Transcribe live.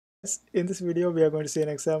In this video, we are going to see an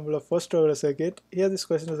example of first order circuit. Here this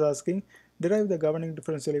question is asking, derive the governing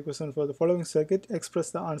differential equation for the following circuit,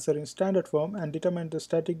 express the answer in standard form and determine the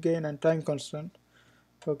static gain and time constant.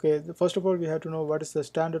 Okay, first of all we have to know what is the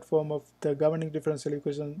standard form of the governing differential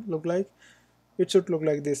equation look like. It should look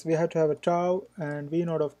like this. We have to have a tau and v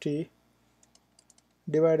naught of t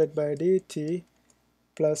divided by dt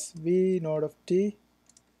plus v naught of t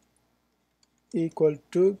equal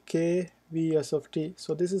to k Vs of t.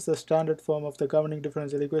 So this is the standard form of the governing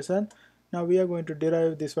differential equation. Now we are going to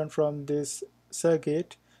derive this one from this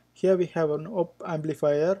circuit. Here we have an op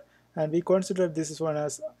amplifier and we consider this one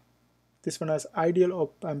as ideal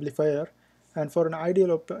op amplifier, and for an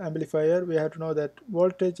ideal op amplifier we have to know that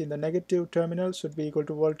voltage in the negative terminal should be equal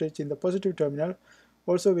to voltage in the positive terminal.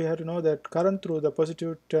 Also we have to know that current through the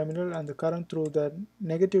positive terminal and the current through the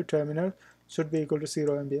negative terminal should be equal to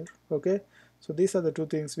 0 ampere. Okay, so these are the two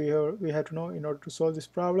things we have to know in order to solve this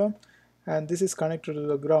problem. And this is connected to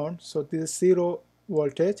the ground, so this is 0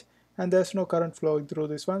 voltage and there's no current flowing through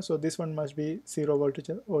this one, so this one must be 0 voltage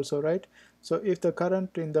also, right? So if the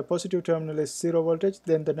current in the positive terminal is 0 voltage,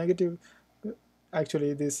 then the negative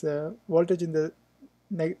actually this voltage in the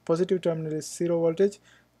positive terminal is 0 voltage,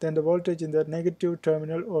 then the voltage in the negative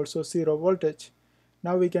terminal also 0 voltage.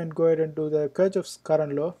 Now we can go ahead and do the Kirchhoff's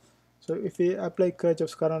current law. So if we apply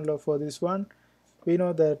Kirchhoff's current law for this one, we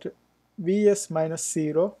know that Vs minus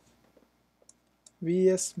 0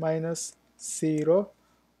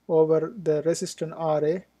 over the resistance Ra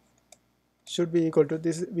should be equal to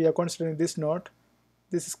this. We are considering this node.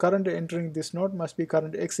 This is current entering this node must be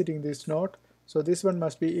current exiting this node. So this one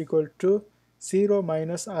must be equal to 0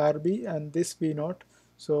 minus Rb and this V naught.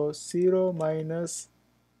 So 0 minus,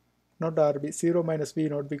 not Rb, 0 minus V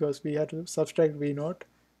naught, because we have to subtract V naught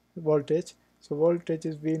voltage. So voltage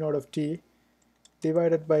is V naught of t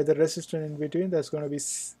divided by the resistance in between, that's going to be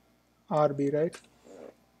Rb, right?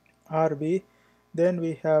 Rb. Then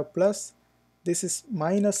we have plus, this is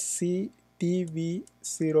minus C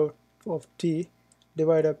dv0 of t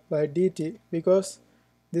divided by dt, because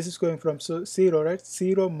this is going from 0, right?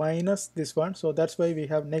 0 minus this one, so that's why we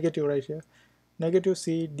have negative right here. Negative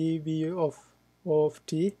C dv of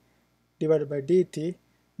t divided by dt.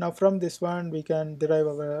 Now from this one we can derive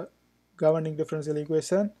our governing differential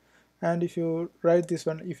equation, and if you write this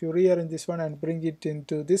one, if you rearrange this one and bring it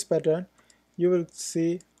into this pattern, you will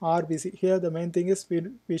see RBC. Here the main thing is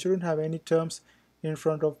we shouldn't have any terms in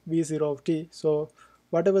front of V0 of t. So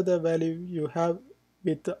whatever the value you have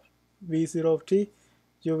with V0 of t,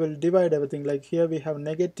 you will divide everything. Like here we have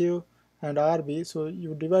negative and RB, so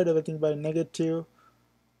you divide everything by negative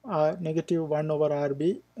 1 over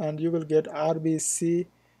RB, and you will get RBC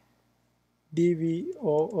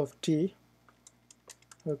dVo of t,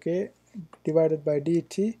 okay, divided by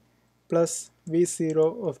dt plus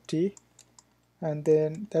V0 of t, and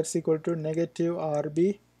then that's equal to negative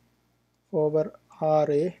Rb over Ra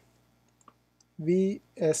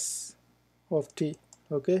Vs of t.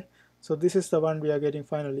 Okay, so this is the one we are getting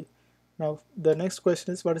finally. Now the next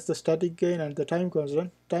question is, what is the static gain and the time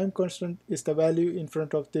constant? Time constant is the value in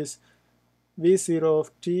front of this V0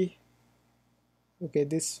 of t. Okay,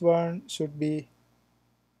 this one should be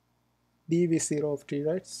dv0 of t,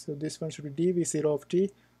 right? So this one should be dv0 of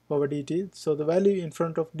t over dt. So the value in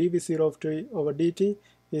front of dv0 of t over dt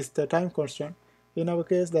is the time constant. In our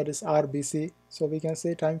case that is RBC. So we can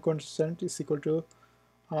say time constant is equal to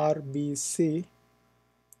RBC.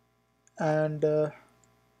 And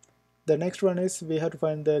the next one is we have to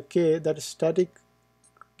find the K, that is static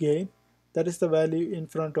gain. That is the value in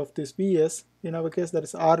front of this Vs. In our case that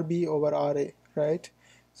is RB over Ra, right?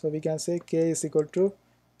 So we can say K is equal to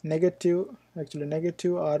negative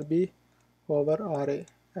RB over Ra,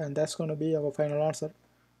 and that's going to be our final answer.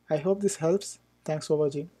 I hope this helps. Thanks for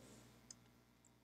watching.